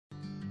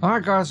Hi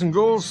guys and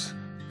girls,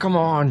 come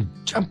on,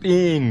 jump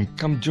in,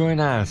 come join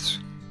us.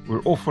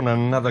 We're off on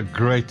another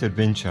great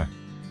adventure.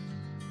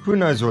 Who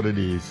knows what it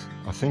is?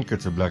 I think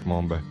it's a black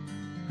mamba.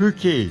 Who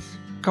cares?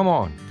 Come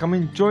on, come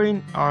and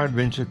join our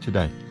adventure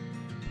today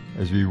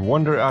as we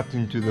wander out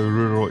into the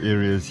rural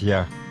areas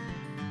here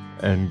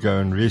and go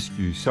and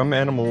rescue some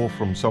animal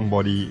from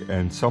somebody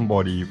and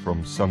somebody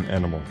from some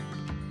animal.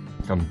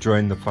 Come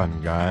join the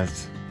fun,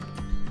 guys.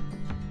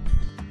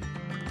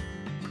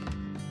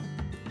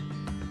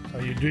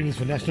 Are you doing this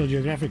for National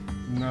Geographic?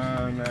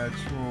 No,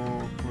 it's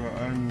for our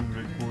own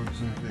records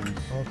and things.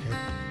 Okay.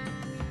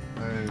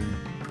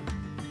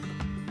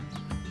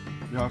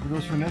 Yeah, if it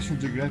was for National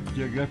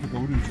Geographic, I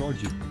wouldn't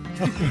charge you.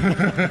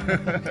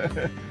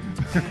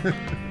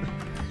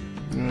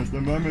 You know, at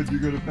the moment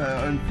you've got to pay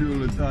our own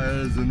fuel and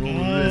tyres and all the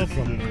rest.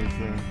 You know,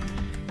 so.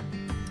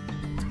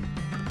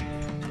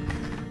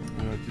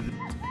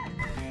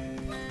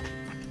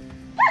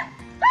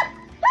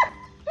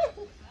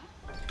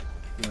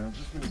 I'm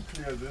just going to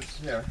clear this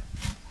here.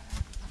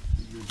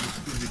 It'll just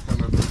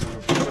become a bit of a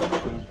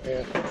production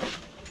here.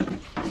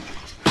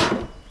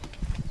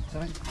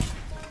 Sorry?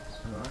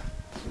 Alright,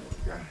 there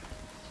we go.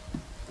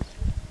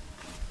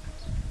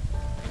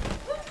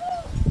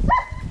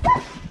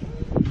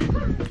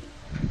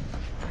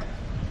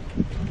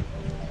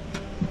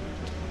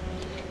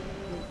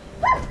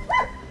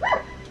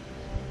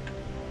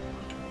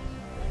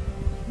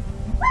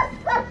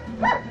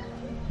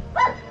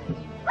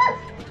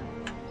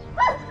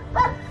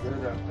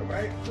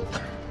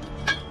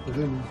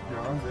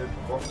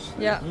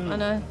 Yeah, I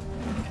know.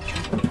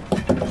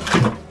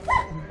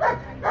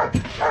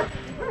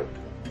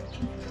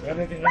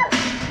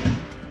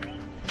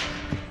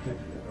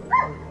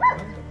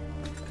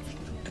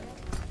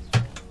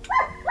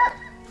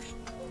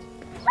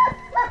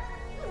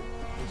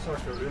 Looks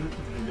like a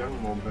relatively young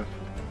mamba.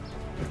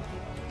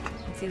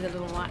 See the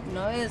little white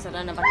nose? I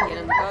don't know if I can get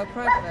in the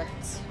GoPro, but...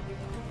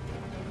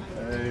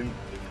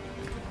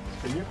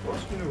 Can you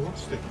pass me the hook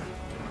stick?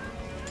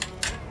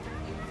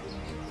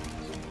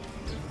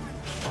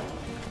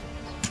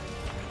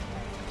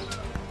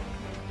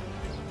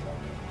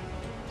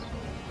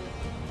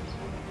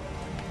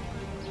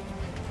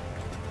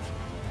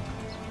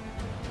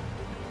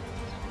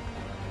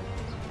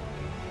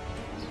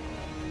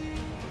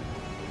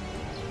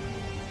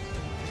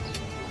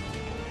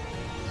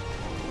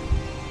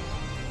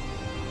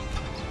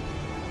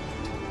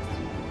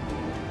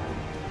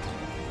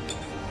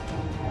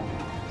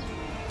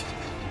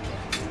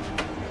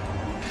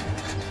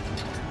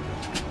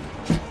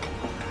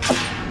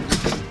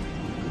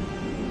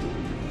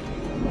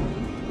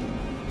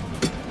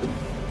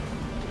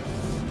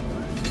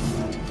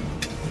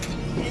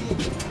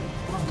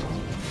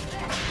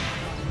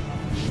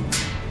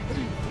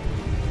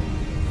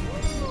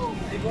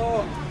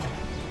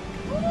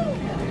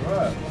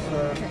 Right, so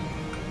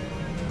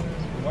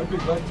what we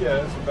got here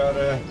is about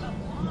a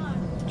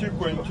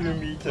 2.2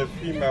 meter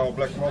female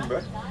black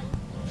mamba.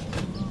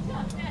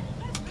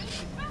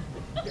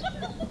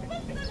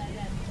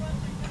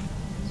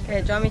 Okay,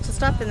 do you want me to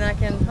stop and then I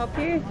can help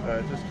you?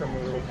 Just come a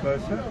little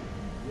closer.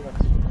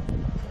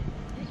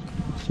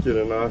 Just get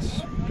a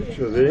nice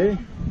picture there.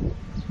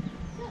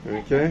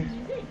 Okay.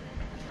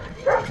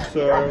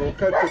 So we'll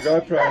cut the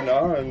GoPro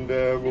now and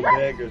we'll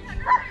bag it.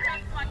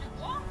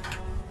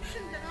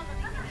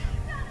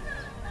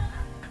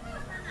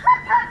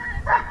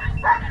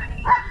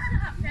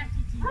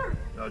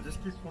 No,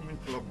 just keep coming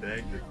till I've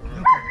bagged it.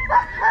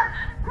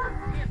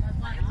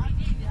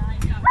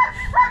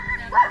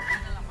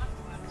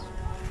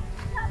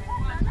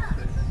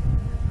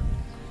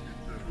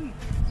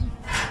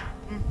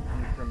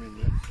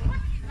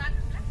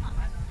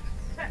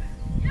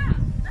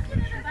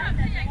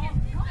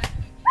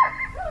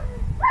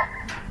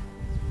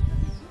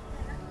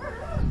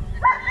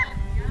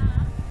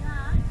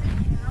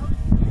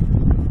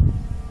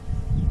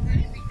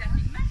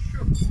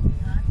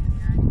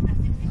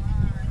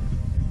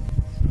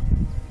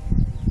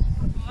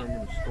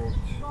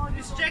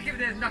 Just check if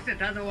there's not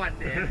another one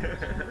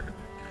there.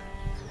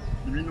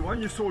 You mean the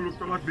one you saw looked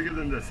a lot bigger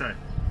than this, eh?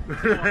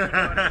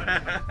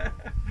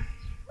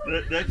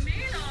 That's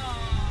Male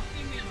or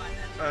female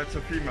one? it's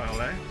a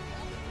female, eh?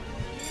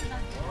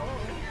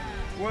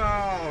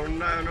 Well,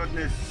 no, not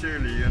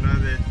necessarily. You know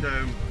that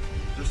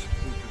just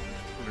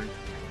pulling,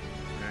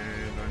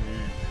 and I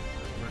need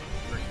as much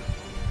pressure.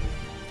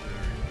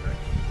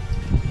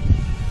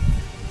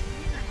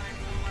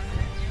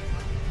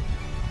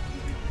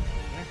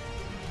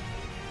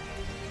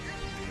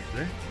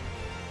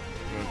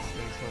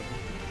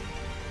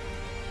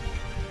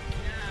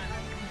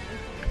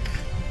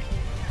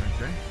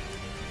 Okay.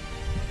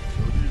 So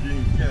what you're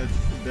doing here is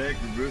just a bag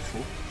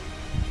reversal.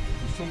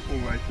 It's a simple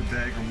way to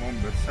bag a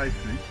mamba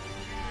safely,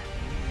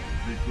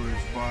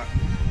 because by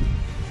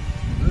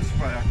this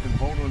way I can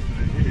hold on to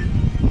the head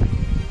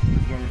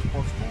as long as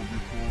possible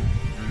before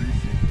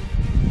releasing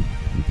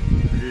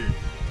the head.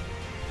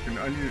 You can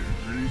only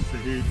release the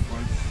head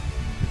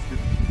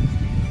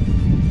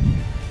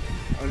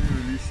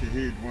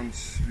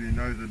once we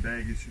know the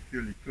bag is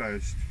securely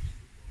closed.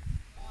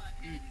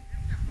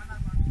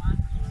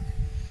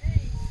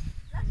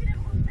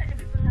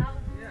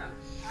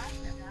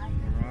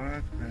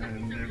 Alright,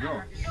 and there we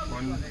go.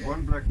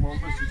 One black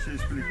mamba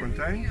successfully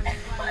contained.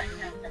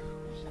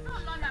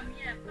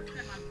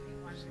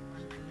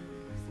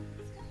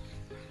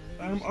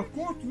 I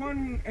caught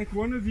one at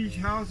one of these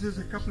houses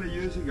a couple of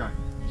years ago.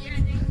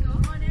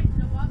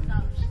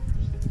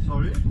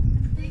 Sorry?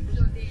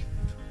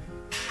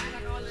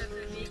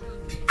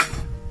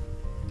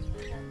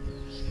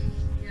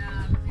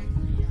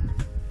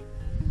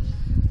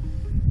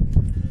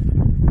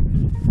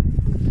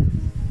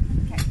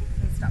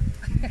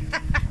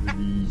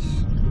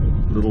 These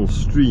little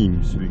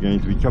streams. We're going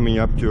to be coming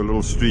up to a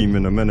little stream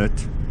in a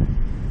minute,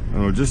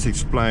 and I'll just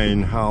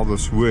explain how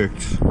this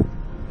works.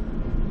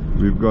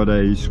 We've got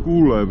a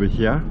school over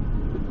here.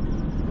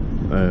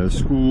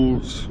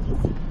 Schools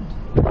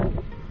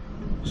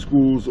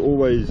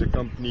always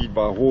accompanied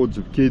by hordes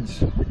of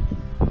kids.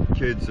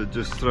 Kids that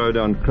just throw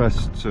down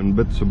crusts and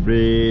bits of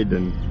bread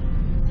and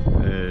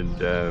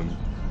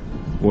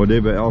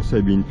whatever else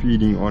they've been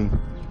feeding on,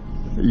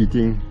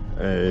 eating,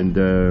 and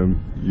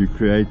you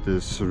create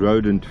this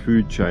rodent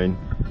food chain.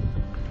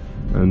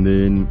 And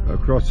then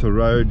across the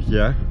road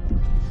here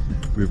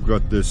we've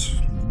got this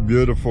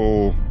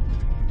beautiful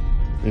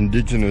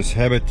indigenous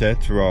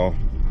habitat. Well,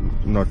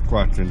 not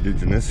quite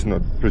indigenous,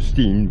 not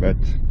pristine, but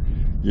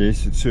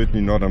yes, it's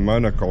certainly not a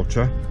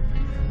monoculture.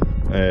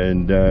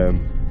 And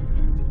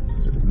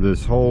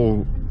this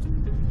whole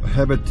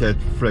habitat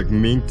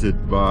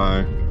fragmented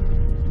by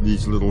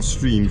these little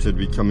streams that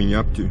we're coming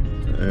up to.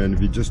 And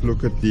if you just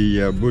look at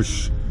the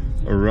bush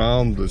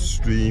around the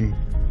stream,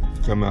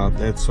 come out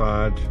that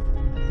side,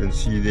 you can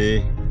see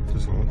there,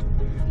 just hold,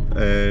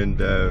 and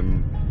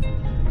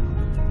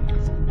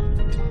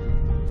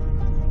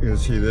you can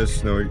see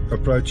this. Now we're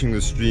approaching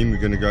the stream. We're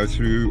going to go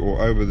through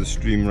or over the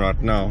stream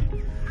right now,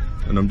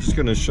 and I'm just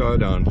going to show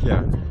down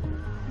here,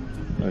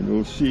 and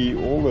you'll see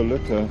all the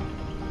litter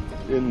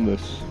in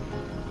this,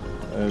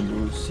 and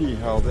you'll see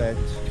how that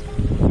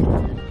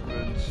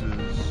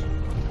influences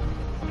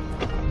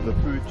the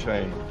food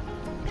chain.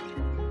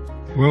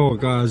 Well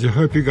guys, I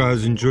hope you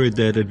guys enjoyed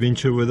that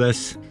adventure with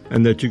us,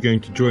 and that you're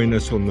going to join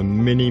us on the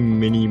many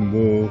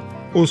more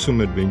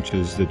awesome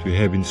adventures that we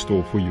have in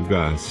store for you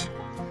guys.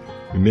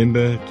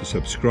 Remember to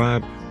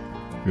subscribe,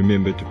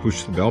 remember to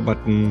push the bell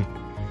button,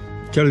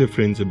 tell your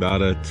friends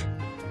about it,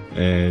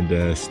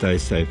 and stay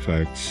safe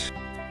folks.